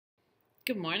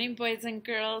Good morning, boys and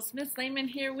girls. Miss Lehmann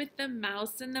here with the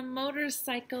mouse and the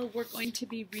motorcycle. We're going to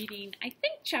be reading, I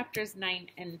think, chapters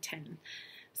 9 and 10.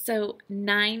 So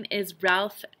 9 is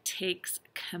Ralph Takes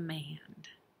Command.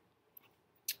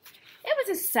 It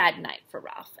was a sad night for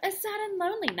Ralph, a sad and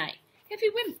lonely night. If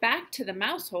he went back to the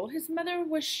mouse hole, his mother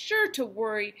was sure to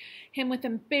worry him with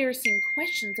embarrassing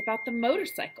questions about the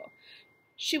motorcycle.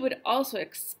 She would also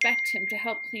expect him to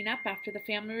help clean up after the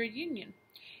family reunion.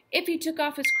 If he took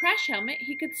off his crash helmet,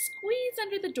 he could squeeze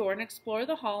under the door and explore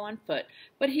the hall on foot,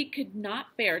 but he could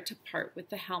not bear to part with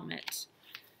the helmet.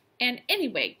 And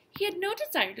anyway, he had no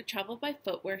desire to travel by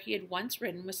foot where he had once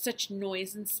ridden with such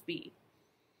noise and speed.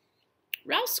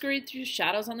 Ralph scurried through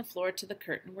shadows on the floor to the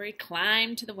curtain, where he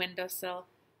climbed to the windowsill.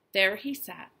 There he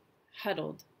sat,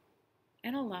 huddled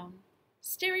and alone,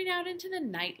 staring out into the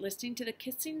night, listening to the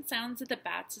kissing sounds of the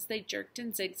bats as they jerked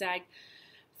and zigzagged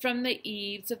from the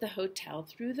eaves of the hotel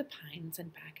through the pines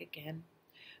and back again.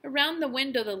 Around the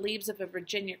window, the leaves of a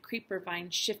Virginia creeper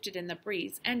vine shifted in the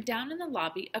breeze, and down in the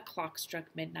lobby, a clock struck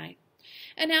midnight.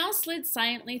 An owl slid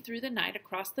silently through the night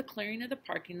across the clearing of the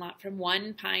parking lot from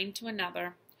one pine to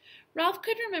another. Ralph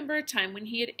could remember a time when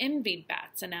he had envied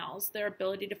bats and owls their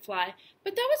ability to fly,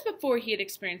 but that was before he had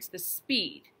experienced the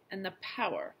speed and the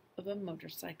power of a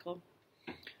motorcycle.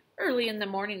 Early in the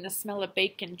morning, the smell of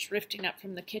bacon drifting up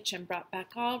from the kitchen brought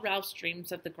back all Ralph's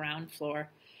dreams of the ground floor.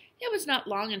 It was not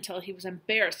long until he was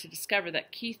embarrassed to discover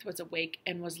that Keith was awake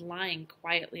and was lying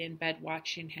quietly in bed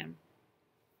watching him.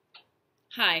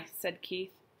 "Hi," said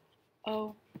Keith.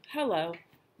 "Oh, hello."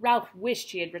 Ralph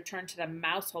wished he had returned to the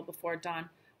mouse hole before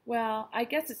dawn. "Well, I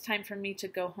guess it's time for me to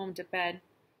go home to bed."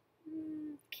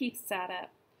 Keith sat up.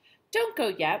 "Don't go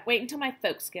yet. Wait until my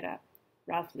folks get up."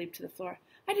 Ralph leaped to the floor.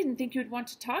 "I didn't think you would want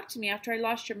to talk to me after I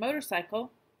lost your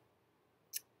motorcycle."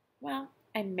 "Well,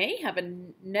 I may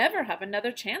never have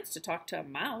another chance to talk to a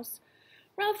mouse."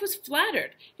 Ralph was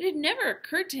flattered. It had never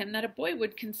occurred to him that a boy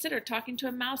would consider talking to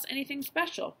a mouse anything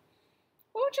special.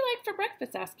 "What would you like for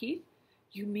breakfast?" asked Keith.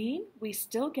 "You mean we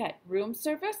still get room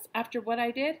service after what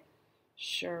I did?"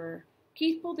 "Sure."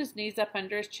 Keith pulled his knees up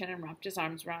under his chin and wrapped his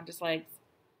arms around his legs.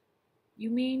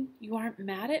 "You mean you aren't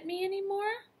mad at me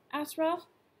anymore?" asked Ralph.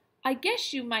 "I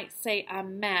guess you might say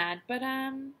I'm mad, but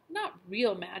I'm not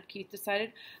real mad," Keith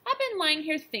decided. "I've been lying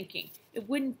here thinking it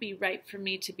wouldn't be right for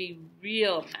me to be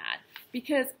real mad,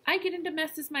 because I get into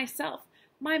messes myself.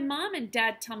 My mom and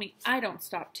dad tell me I don't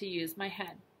stop to use my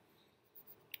head."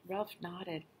 Ralph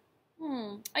nodded.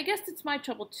 I guess it's my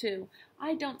trouble, too.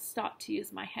 I don't stop to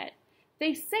use my head."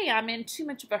 "They say I'm in too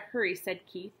much of a hurry," said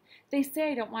Keith. "They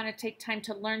say I don't want to take time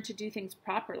to learn to do things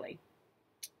properly."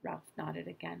 Ralph nodded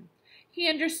again. He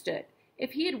understood.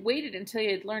 If he had waited until he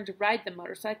had learned to ride the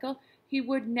motorcycle, he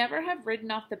would never have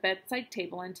ridden off the bedside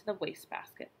table into the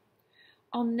wastebasket.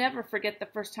 "I'll never forget the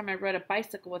first time I rode a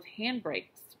bicycle with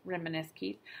handbrakes," reminisced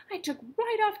Keith. "I took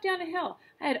right off down a hill.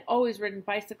 I had always ridden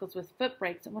bicycles with foot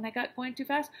brakes, and when I got going too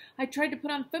fast, I tried to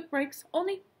put on foot brakes,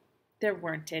 only there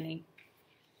weren't any."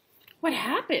 "What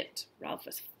happened?" Ralph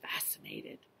was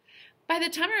fascinated. "By the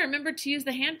time I remembered to use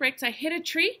the handbrakes, I hit a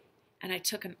tree, and I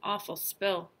took an awful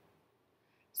spill."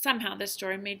 Somehow this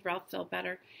story made Ralph feel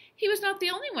better. He was not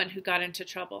the only one who got into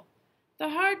trouble. "The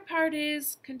hard part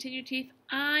is," continued Keith,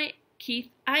 I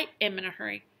am in a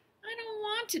hurry. I don't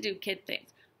want to do kid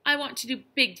things. I want to do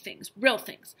big things, real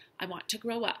things. I want to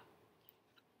grow up."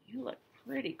 "You look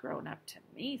pretty grown up to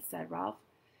me," said Ralph.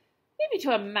 "Maybe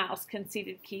to a mouse,"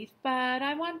 conceded Keith, "but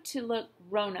I want to look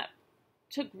grown up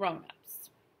to grown-ups."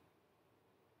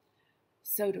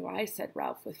 "So do I," said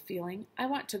Ralph with feeling. "I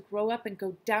want to grow up and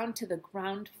go down to the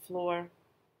ground floor."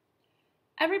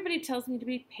 "Everybody tells me to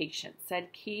be patient,"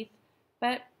 said Keith,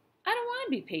 "but I don't want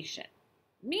to be patient."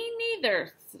 "Me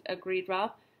neither," agreed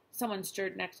Ralph. Someone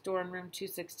stirred next door in room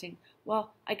 216.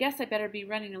 "Well, I guess I better be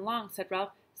running along," said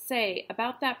Ralph. "Say,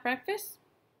 about that breakfast?"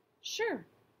 "Sure.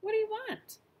 What do you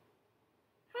want?"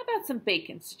 "How about some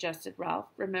bacon?" suggested Ralph,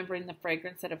 remembering the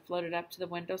fragrance that had floated up to the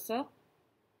windowsill.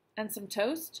 "And some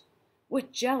toast?"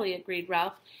 "With jelly," agreed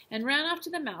Ralph, and ran off to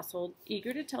the mouse hole,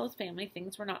 eager to tell his family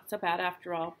things were not so bad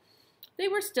after all. They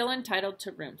were still entitled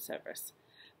to room service.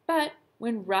 But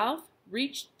when Ralph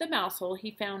reached the mouse hole,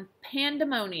 he found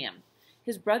pandemonium.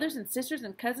 His brothers and sisters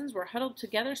and cousins were huddled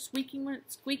together, squeaking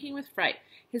with fright.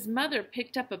 His mother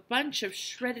picked up a bunch of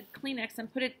shredded Kleenex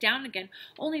and put it down again,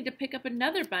 only to pick up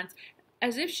another bunch,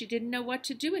 as if she didn't know what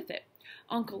to do with it.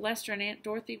 Uncle Lester and Aunt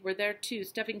Dorothy were there too,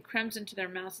 stuffing crumbs into their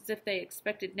mouths as if they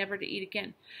expected never to eat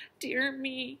again. "Dear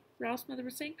me," Ralph's mother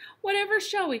was saying. "Whatever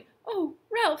shall we? Oh,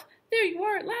 Ralph, there you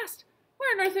are at last.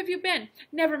 Where on earth have you been?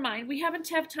 Never mind, we haven't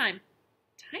time."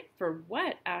 "Time for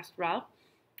what?" asked Ralph.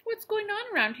 "What's going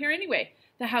on around here anyway?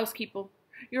 The housekeeper.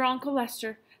 Your Uncle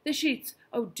Lester. The sheets.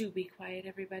 Oh, do be quiet,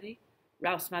 everybody.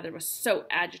 Ralph's mother was so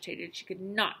agitated she could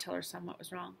not tell her son what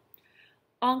was wrong.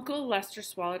 Uncle Lester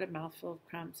swallowed a mouthful of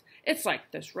crumbs. It's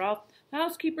like this, Ralph. The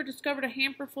housekeeper discovered a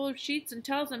hamper full of sheets and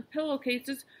towels and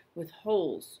pillowcases with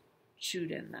holes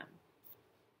chewed in them.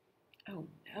 Oh,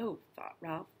 no, thought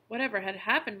Ralph. Whatever had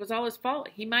happened was all his fault.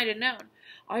 He might have known.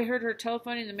 I heard her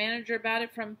telephoning the manager about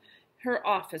it from her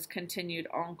office, continued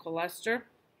Uncle Lester.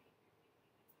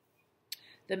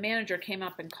 The manager came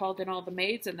up and called in all the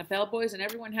maids and the bellboys, and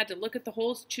everyone had to look at the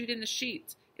holes chewed in the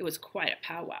sheets. It was quite a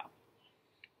powwow.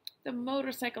 The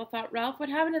motorcycle, thought Ralph. What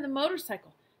happened to the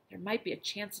motorcycle? There might be a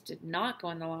chance it did not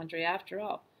go in the laundry after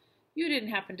all. You didn't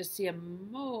happen to see a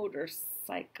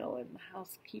motorcycle in the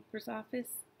housekeeper's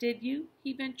office, did you?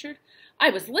 He ventured.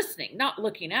 I was listening, not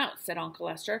looking out, said Uncle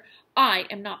Lester. I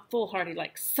am not foolhardy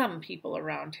like some people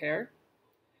around here.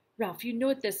 Ralph, you know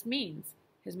what this means.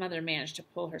 His mother managed to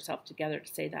pull herself together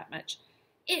to say that much.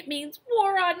 It means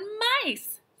war on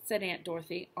mice, said Aunt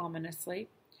Dorothy ominously.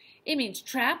 It means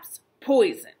traps,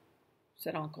 poison,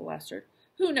 said Uncle Lester.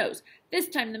 Who knows? This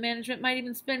time the management might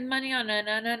even spend money on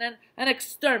an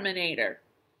exterminator.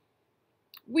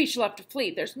 We shall have to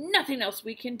flee. There's nothing else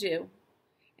we can do.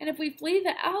 And if we flee,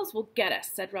 the owls will get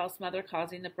us, said Ralph's mother,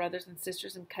 causing the brothers and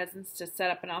sisters and cousins to set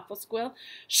up an awful squeal.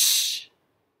 Shh!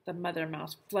 The mother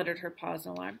mouse fluttered her paws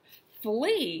in alarm.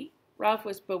 Flee? Ralph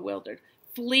was bewildered.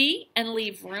 Flee and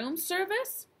leave room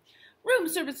service? Room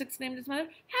service, exclaimed his mother.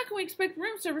 How can we expect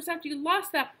room service after you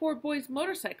lost that poor boy's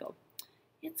motorcycle?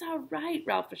 It's all right,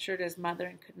 Ralph assured his mother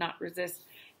and could not resist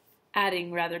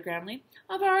adding rather grandly,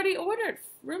 I've already ordered.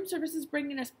 Room service is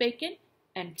bringing us bacon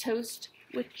and toast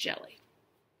with jelly.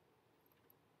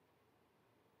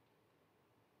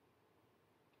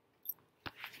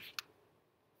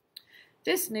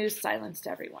 This news silenced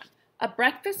everyone. A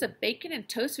breakfast of bacon and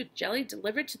toast with jelly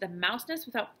delivered to the mouse nest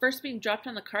without first being dropped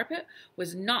on the carpet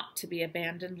was not to be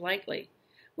abandoned lightly.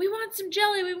 We want some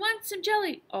jelly, we want some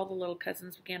jelly, all the little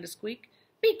cousins began to squeak.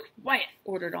 Be quiet,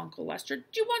 ordered Uncle Lester. Do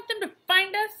you want them to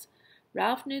find us?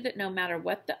 Ralph knew that no matter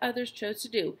what the others chose to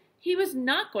do, he was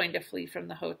not going to flee from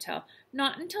the hotel,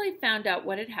 not until he found out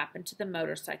what had happened to the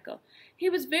motorcycle. He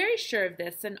was very sure of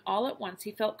this, and all at once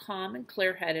he felt calm and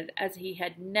clear-headed as he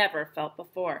had never felt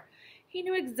before. He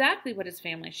knew exactly what his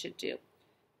family should do.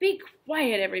 Be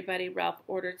quiet, everybody, Ralph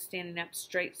ordered, standing up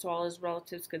straight so all his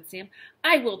relatives could see him.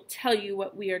 I will tell you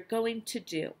what we are going to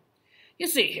do. You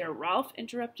see here, Ralph,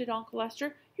 interrupted Uncle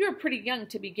Lester, you are pretty young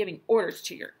to be giving orders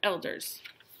to your elders.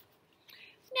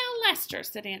 Now, Lester,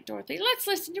 said Aunt Dorothy, let's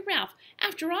listen to Ralph.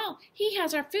 After all, he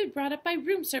has our food brought up by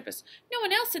room service. No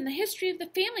one else in the history of the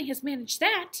family has managed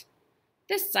that.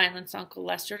 This silenced Uncle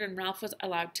Lester, and Ralph was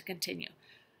allowed to continue.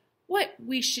 What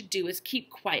we should do is keep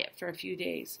quiet for a few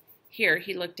days. Here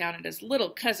he looked down at his little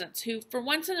cousins, who, for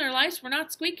once in their lives, were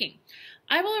not squeaking.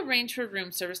 I will arrange for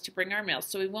room service to bring our meals,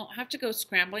 so we won't have to go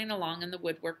scrambling along in the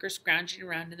woodwork or scrounging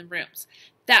around in the rooms.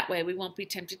 That way we won't be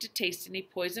tempted to taste any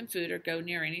poison food or go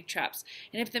near any traps.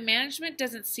 And if the management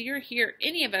doesn't see or hear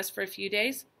any of us for a few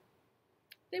days,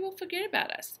 they will forget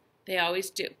about us. They always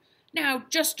do. Now,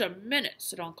 just a minute,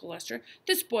 said Uncle Lester.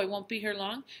 This boy won't be here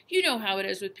long. You know how it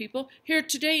is with people, here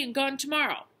today and gone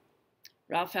tomorrow.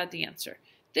 Ralph had the answer.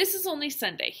 This is only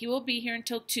Sunday. He will be here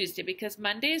until Tuesday because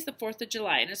Monday is the 4th of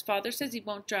July, and his father says he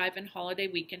won't drive in holiday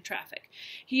weekend traffic.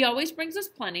 He always brings us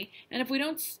plenty, and if we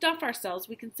don't stuff ourselves,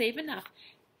 we can save enough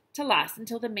to last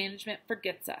until the management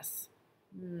forgets us.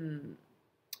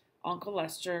 Uncle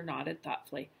Lester nodded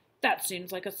thoughtfully. That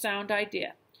seems like a sound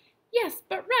idea. Yes,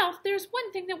 but Ralph, there's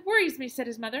one thing that worries me, said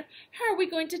his mother. How are we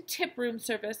going to tip room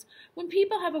service? When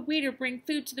people have a waiter bring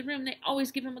food to the room, they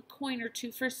always give him a coin or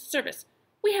two for service.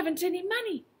 We haven't any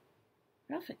money.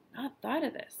 Ralph had not thought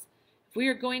of this. If we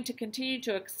are going to continue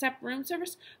to accept room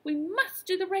service, we must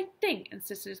do the right thing,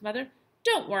 insisted his mother.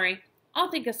 Don't worry.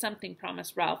 I'll think of something,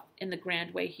 promised Ralph, in the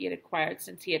grand way he had acquired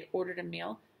since he had ordered a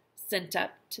meal sent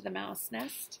up to the mouse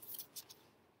nest.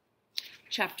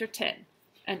 Chapter 10.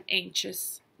 An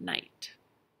Anxious Night.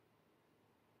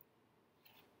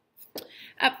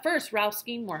 At first, Ralph's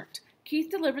scheme worked.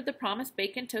 Keith delivered the promised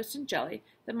bacon, toast, and jelly.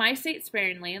 The mice ate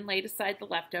sparingly and laid aside the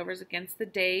leftovers against the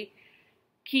day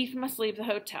Keith must leave the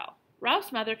hotel.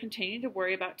 Ralph's mother continued to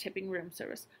worry about tipping room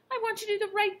service. I want to do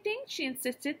the right thing, she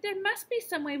insisted. There must be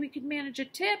some way we could manage a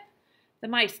tip. The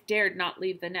mice dared not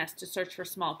leave the nest to search for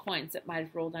small coins that might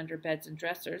have rolled under beds and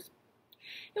dressers.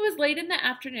 It was late in the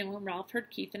afternoon when Ralph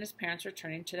heard Keith and his parents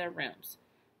returning to their rooms.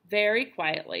 Very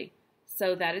quietly,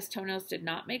 so that his toenails did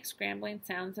not make scrambling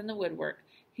sounds in the woodwork,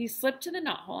 he slipped to the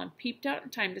knothole and peeped out in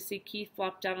time to see Keith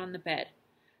flop down on the bed.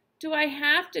 Do I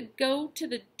have to go to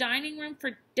the dining room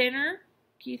for dinner?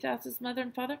 Keith asked his mother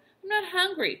and father. I'm not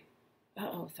hungry.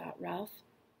 Uh-oh, thought Ralph.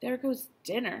 There goes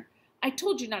dinner. I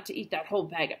told you not to eat that whole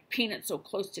bag of peanuts so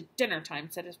close to dinner time,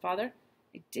 said his father.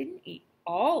 I didn't eat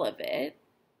all of it,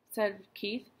 said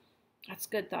Keith. That's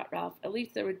good, thought Ralph. At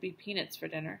least there would be peanuts for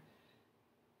dinner.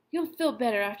 You'll feel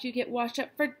better after you get washed up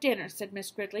for dinner, said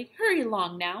Miss Gridley. Hurry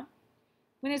along now.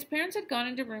 When his parents had gone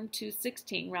into room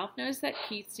 216, Ralph noticed that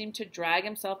Keith seemed to drag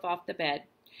himself off the bed.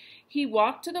 He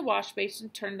walked to the wash basin,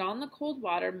 turned on the cold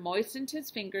water, moistened his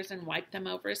fingers, and wiped them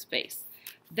over his face.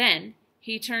 Then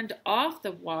he turned off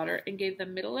the water and gave the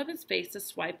middle of his face a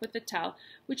swipe with the towel,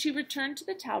 which he returned to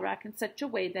the towel rack in such a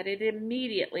way that it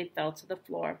immediately fell to the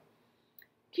floor.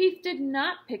 Keith did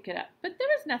not pick it up, but there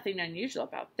was nothing unusual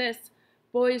about this.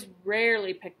 Boys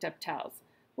rarely picked up towels.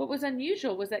 What was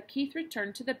unusual was that Keith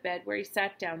returned to the bed where he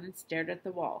sat down and stared at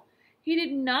the wall. He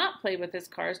did not play with his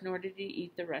cars, nor did he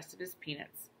eat the rest of his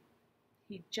peanuts.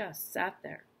 He just sat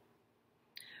there.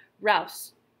 Ralph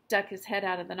stuck his head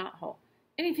out of the knothole.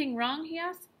 Anything wrong? He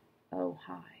asked. Oh,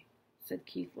 hi, said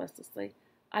Keith listlessly.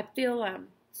 I feel,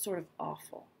 sort of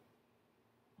awful.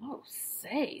 Oh,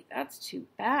 say, that's too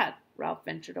bad. Ralph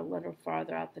ventured a little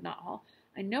farther out the knothole.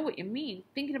 I know what you mean.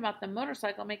 Thinking about the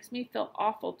motorcycle makes me feel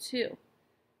awful, too.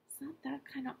 It's not that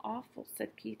kind of awful,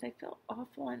 said Keith. I feel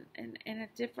awful in a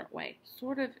different way,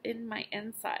 sort of in my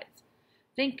insides.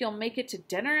 Think you'll make it to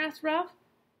dinner? Asked Ralph.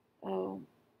 Oh,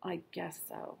 I guess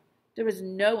so. There was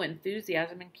no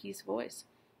enthusiasm in Keith's voice.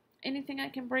 Anything I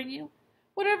can bring you?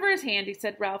 Whatever is handy,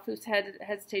 said Ralph, whose head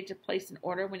hesitated to place an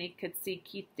order when he could see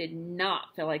Keith did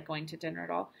not feel like going to dinner at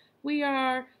all. We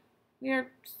are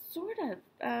sort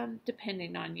of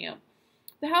depending on you.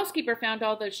 The housekeeper found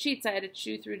all those sheets I had to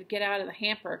chew through to get out of the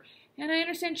hamper, and I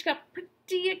understand she got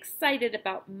pretty excited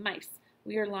about mice.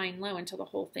 We are lying low until the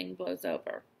whole thing blows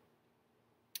over.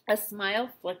 A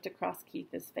smile flicked across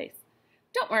Keith's face.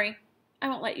 Don't worry, I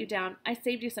won't let you down. I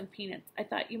saved you some peanuts. I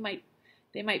thought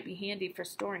they might be handy for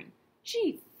storing.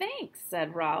 Gee, thanks,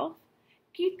 said Ralph.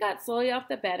 Keith got slowly off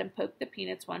the bed and poked the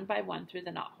peanuts one by one through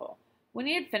the knothole. When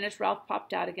he had finished, Ralph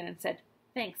popped out again and said,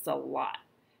 Thanks a lot.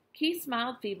 Keith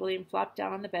smiled feebly and flopped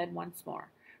down on the bed once more.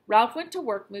 Ralph went to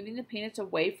work moving the peanuts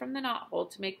away from the knothole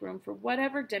to make room for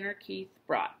whatever dinner Keith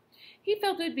brought. He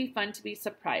felt it would be fun to be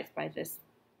surprised by this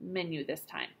menu this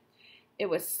time. It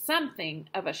was something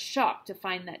of a shock to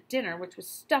find that dinner, which was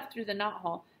stuffed through the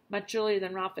knothole much earlier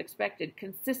than Ralph expected,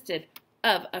 consisted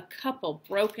of a couple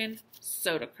broken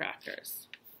soda crackers.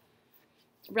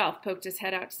 Ralph poked his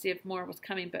head out to see if more was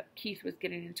coming, but Keith was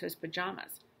getting into his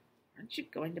pajamas. Aren't you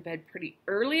going to bed pretty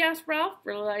early? Asked Ralph,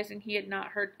 realizing he had not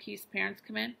heard Keith's parents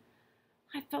come in.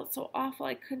 I felt so awful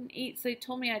I couldn't eat, so they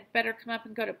told me I'd better come up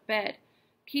and go to bed.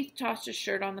 Keith tossed his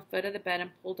shirt on the foot of the bed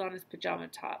and pulled on his pajama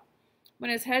top. When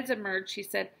his head emerged, he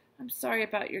said, I'm sorry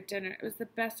about your dinner. It was the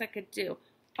best I could do.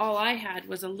 All I had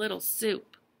was a little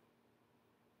soup.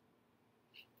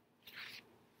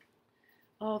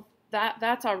 Oh,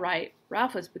 that's all right.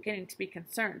 Ralph was beginning to be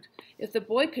concerned. If the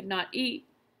boy could not eat,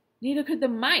 neither could the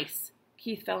mice.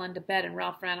 Keith fell into bed, and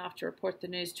Ralph ran off to report the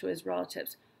news to his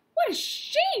relatives. What a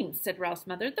shame, said Ralph's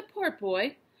mother. The poor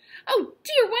boy. Oh,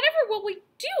 dear, whatever will we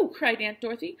do? Cried Aunt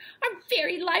Dorothy. Our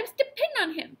very lives depend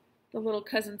on him. The little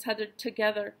cousins huddled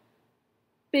together,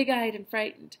 big-eyed and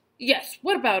frightened. Yes,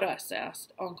 what about us?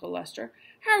 Asked Uncle Lester.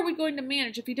 How are we going to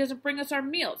manage if he doesn't bring us our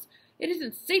meals? It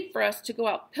isn't safe for us to go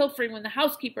out pilfering when the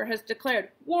housekeeper has declared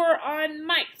war on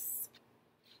mice.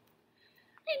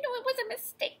 I knew it was a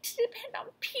mistake to depend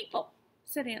on people,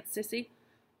 said Aunt Sissy.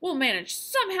 We'll manage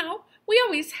somehow. We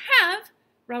always have.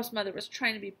 Ralph's mother was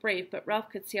trying to be brave, but Ralph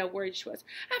could see how worried she was.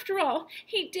 After all,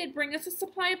 he did bring us a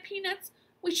supply of peanuts.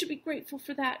 We should be grateful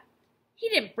for that. He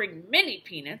didn't bring many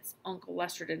peanuts. Uncle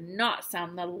Lester did not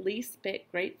sound the least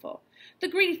bit grateful. The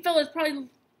greedy fellow is probably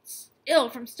ill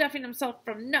from stuffing himself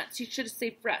from nuts he should have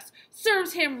saved for us.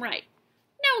 Serves him right.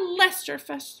 Now, Lester,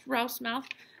 fussed Ralph's mouth,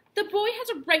 the boy has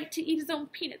a right to eat his own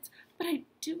peanuts, but I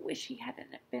do wish he hadn't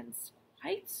been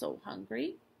quite so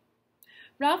hungry.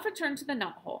 Ralph returned to the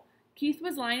knothole. Keith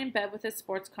was lying in bed with his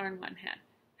sports car in one hand.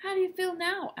 How do you feel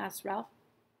now? Asked Ralph.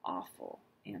 Awful,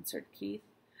 answered Keith.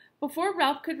 Before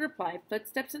Ralph could reply,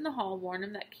 footsteps in the hall warned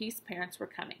him that Keith's parents were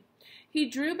coming. He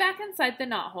drew back inside the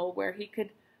knothole where he could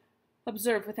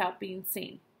observe without being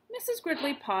seen. Mrs.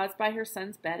 Gridley paused by her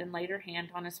son's bed and laid her hand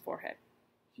on his forehead.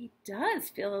 He does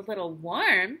feel a little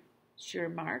warm, she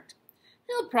remarked.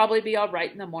 He'll probably be all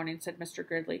right in the morning, said Mr.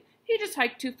 Gridley. He just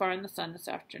hiked too far in the sun this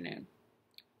afternoon.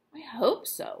 I hope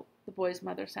so. The boy's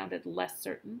mother sounded less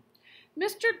certain.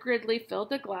 Mr. Gridley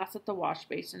filled a glass at the wash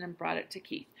basin and brought it to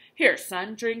Keith. Here,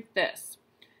 son, drink this.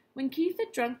 When Keith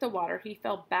had drunk the water, he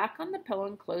fell back on the pillow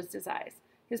and closed his eyes.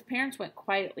 His parents went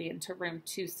quietly into room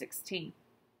 216.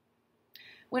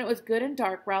 When it was good and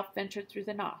dark, Ralph ventured through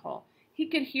the knothole. He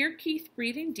could hear Keith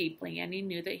breathing deeply, and he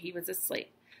knew that he was asleep.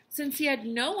 Since he had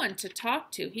no one to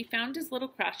talk to, he found his little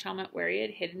crash helmet where he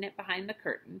had hidden it behind the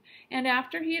curtain, and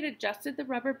after he had adjusted the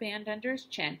rubber band under his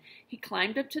chin, he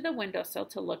climbed up to the windowsill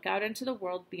to look out into the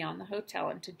world beyond the hotel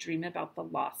and to dream about the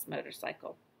lost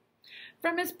motorcycle.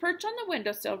 From his perch on the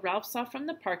windowsill, Ralph saw from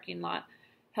the parking lot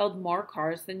held more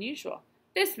cars than usual.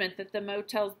 This meant that the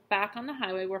motels back on the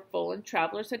highway were full and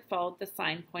travelers had followed the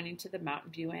sign pointing to the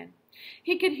Mountain View Inn.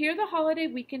 He could hear the holiday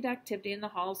weekend activity in the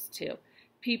halls, too.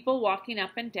 People walking up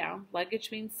and down, luggage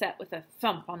being set with a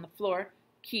thump on the floor,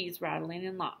 keys rattling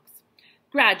in locks.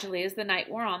 Gradually, as the night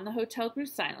wore on, the hotel grew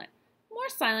silent. More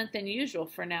silent than usual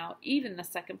for now. Even the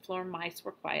second-floor mice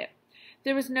were quiet.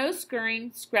 There was no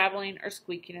scurrying, scrabbling, or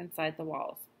squeaking inside the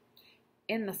walls.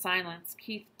 In the silence,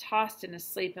 Keith tossed in his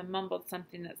sleep and mumbled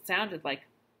something that sounded like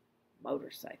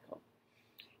motorcycle.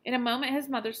 In a moment, his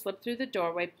mother slipped through the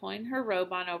doorway, pulling her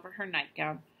robe on over her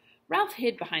nightgown. Ralph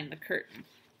hid behind the curtain,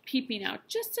 peeping out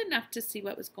just enough to see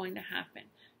what was going to happen.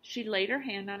 She laid her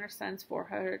hand on her son's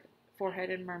forehead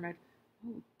and murmured,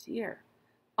 "Oh, dear."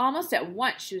 Almost at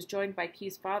once, she was joined by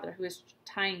Keith's father, who was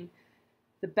tying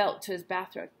the belt to his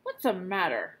bathrobe. "What's the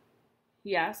matter?"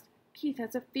 he asked. "Keith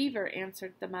has a fever,"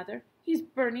 answered the mother. "He's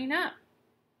burning up."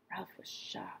 Ralph was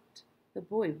shocked. The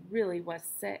boy really was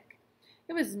sick.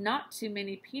 It was not too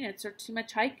many peanuts or too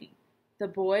much hiking. The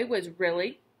boy was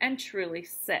really and truly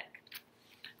sick.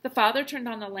 The father turned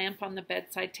on the lamp on the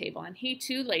bedside table, and he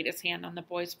too laid his hand on the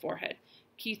boy's forehead.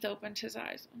 Keith opened his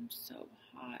eyes. "I'm so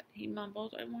hot," he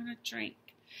mumbled. "I want a drink."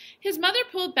 His mother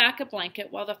pulled back a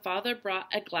blanket while the father brought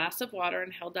a glass of water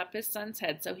and held up his son's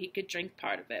head so he could drink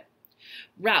part of it.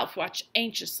 Ralph watched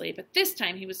anxiously, but this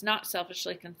time he was not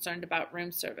selfishly concerned about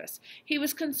room service. He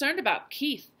was concerned about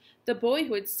Keith, the boy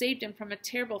who had saved him from a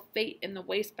terrible fate in the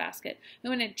wastebasket,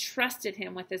 who had entrusted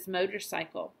him with his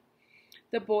motorcycle.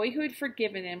 The boy who had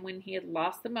forgiven him when he had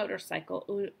lost the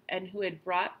motorcycle and who had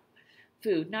brought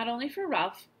food not only for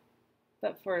Ralph,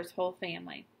 but for his whole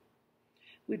family.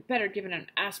 "We'd better give him an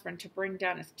aspirin to bring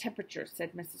down his temperature,"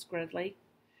 said Mrs. Gridley.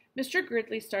 Mr.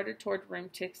 Gridley started toward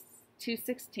room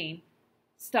 216,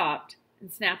 stopped,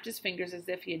 and snapped his fingers as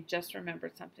if he had just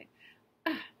remembered something.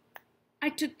 "I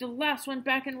took the last one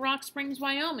back in Rock Springs,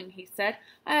 Wyoming," he said.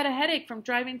 "I had a headache from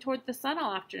driving toward the sun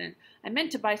all afternoon. I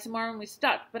meant to buy some more when we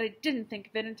stopped, but I didn't think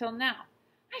of it until now."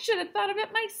 "I should have thought of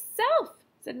it myself,"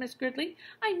 said Miss Gridley.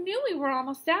 "I knew we were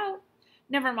almost out."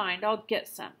 "Never mind, I'll get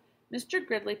some." Mr.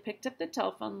 Gridley picked up the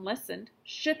telephone, listened,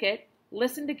 shook it,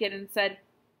 listened again, and said,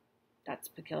 "That's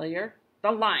peculiar.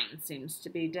 The line seems to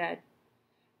be dead."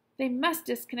 "They must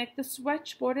disconnect the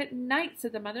switchboard at night,"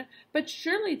 said the mother. "But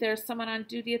surely there's someone on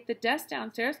duty at the desk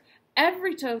downstairs.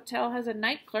 Every hotel has a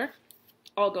night clerk."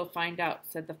 "I'll go find out,"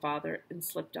 said the father, and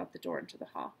slipped out the door into the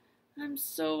hall. "I'm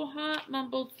so hot,"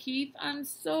 mumbled Keith. "I'm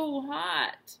so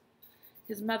hot."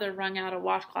 His mother wrung out a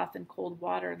washcloth in cold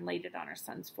water and laid it on her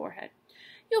son's forehead.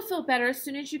 "You'll feel better as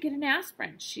soon as you get an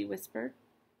aspirin," she whispered.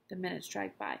 The minutes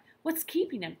dragged by. "What's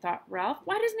keeping him?" thought Ralph.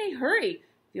 "Why doesn't he hurry?"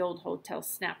 The old hotel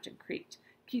snapped and creaked.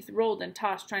 Keith rolled and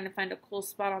tossed, trying to find a cool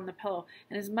spot on the pillow,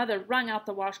 and his mother wrung out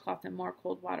the washcloth in more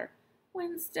cold water.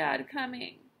 "When's Dad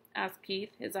coming?" asked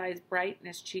Keith, his eyes bright and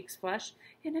his cheeks flushed.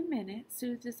 "In a minute,"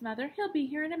 soothed his mother. "He'll be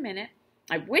here in a minute."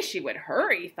 "I wish he would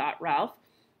hurry," thought Ralph.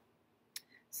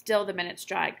 Still the minutes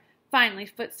dragged. Finally,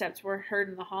 footsteps were heard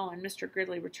in the hall, and Mr.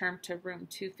 Gridley returned to room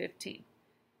 215.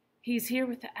 "He's here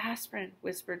with the aspirin,"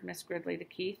 whispered Miss Gridley to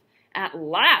Keith. "At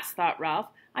last," thought Ralph.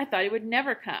 "I thought he would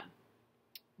never come."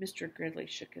 Mr. Gridley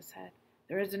shook his head.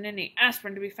 "There isn't any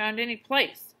aspirin to be found any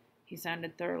place." He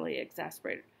sounded thoroughly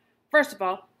exasperated. "First of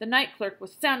all, the night clerk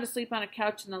was sound asleep on a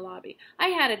couch in the lobby. I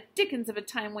had a dickens of a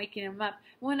time waking him up,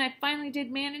 and when I finally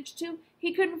did manage to,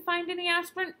 he couldn't find any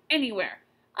aspirin anywhere."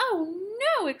 "Oh,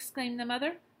 no!" exclaimed the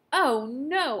mother. "Oh,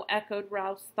 no!" echoed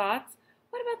Ralph's thoughts.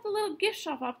 "What about the little gift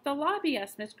shop off the lobby?"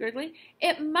 asked Miss Gridley.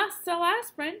 "It must sell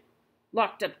aspirin."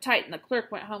 "Locked up tight, and the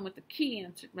clerk went home with the key,"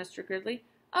 answered Mr. Gridley.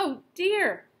 "Oh,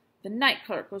 dear!" "The night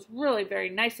clerk was really very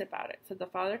nice about it," said the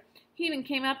father. "He even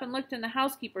came up and looked in the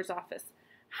housekeeper's office."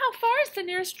 "How far is the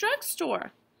nearest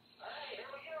drugstore?" Here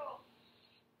we go.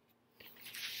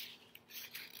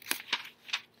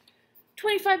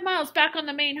 "25 miles back on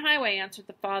the main highway," answered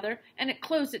the father, "and it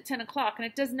closed at 10 o'clock, and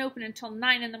it doesn't open until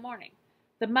 9 in the morning."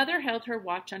 The mother held her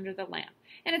watch under the lamp.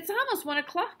 "And it's almost 1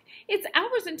 o'clock. It's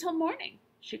hours until morning."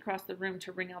 She crossed the room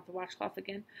to wring out the washcloth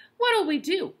again. "What'll we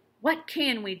do?" "What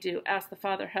can we do?" asked the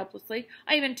father helplessly.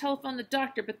 "I even telephoned the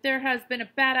doctor, but there has been a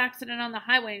bad accident on the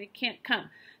highway and he can't come.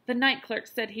 The night clerk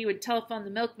said he would telephone the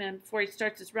milkman before he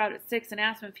starts his route at 6 and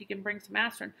ask him if he can bring some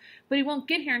aspirin, but he won't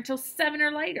get here until 7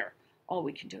 or later. All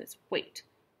we can do is wait.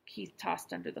 Keith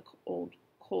tossed under the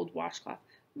cold washcloth.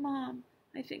 Mom,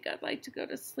 I think I'd like to go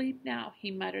to sleep now,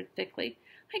 he muttered thickly.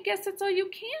 I guess that's all you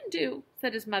can do,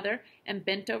 said his mother, and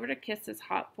bent over to kiss his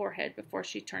hot forehead before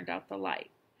she turned out the light.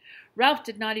 Ralph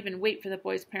did not even wait for the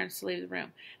boy's parents to leave the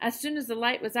room. As soon as the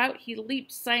light was out, he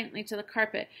leaped silently to the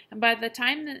carpet, and by the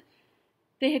time that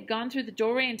they had gone through the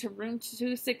doorway into room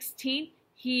 216,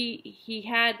 he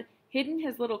had hidden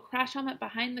his little crash helmet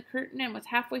behind the curtain and was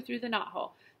halfway through the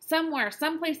knothole.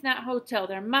 Someplace in that hotel,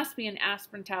 there must be an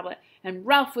aspirin tablet, and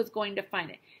Ralph was going to find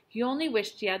it. He only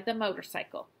wished he had the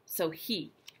motorcycle, so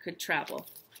he could travel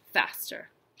faster.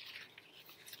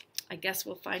 I guess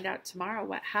we'll find out tomorrow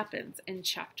what happens in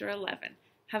Chapter 11.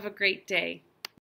 Have a great day.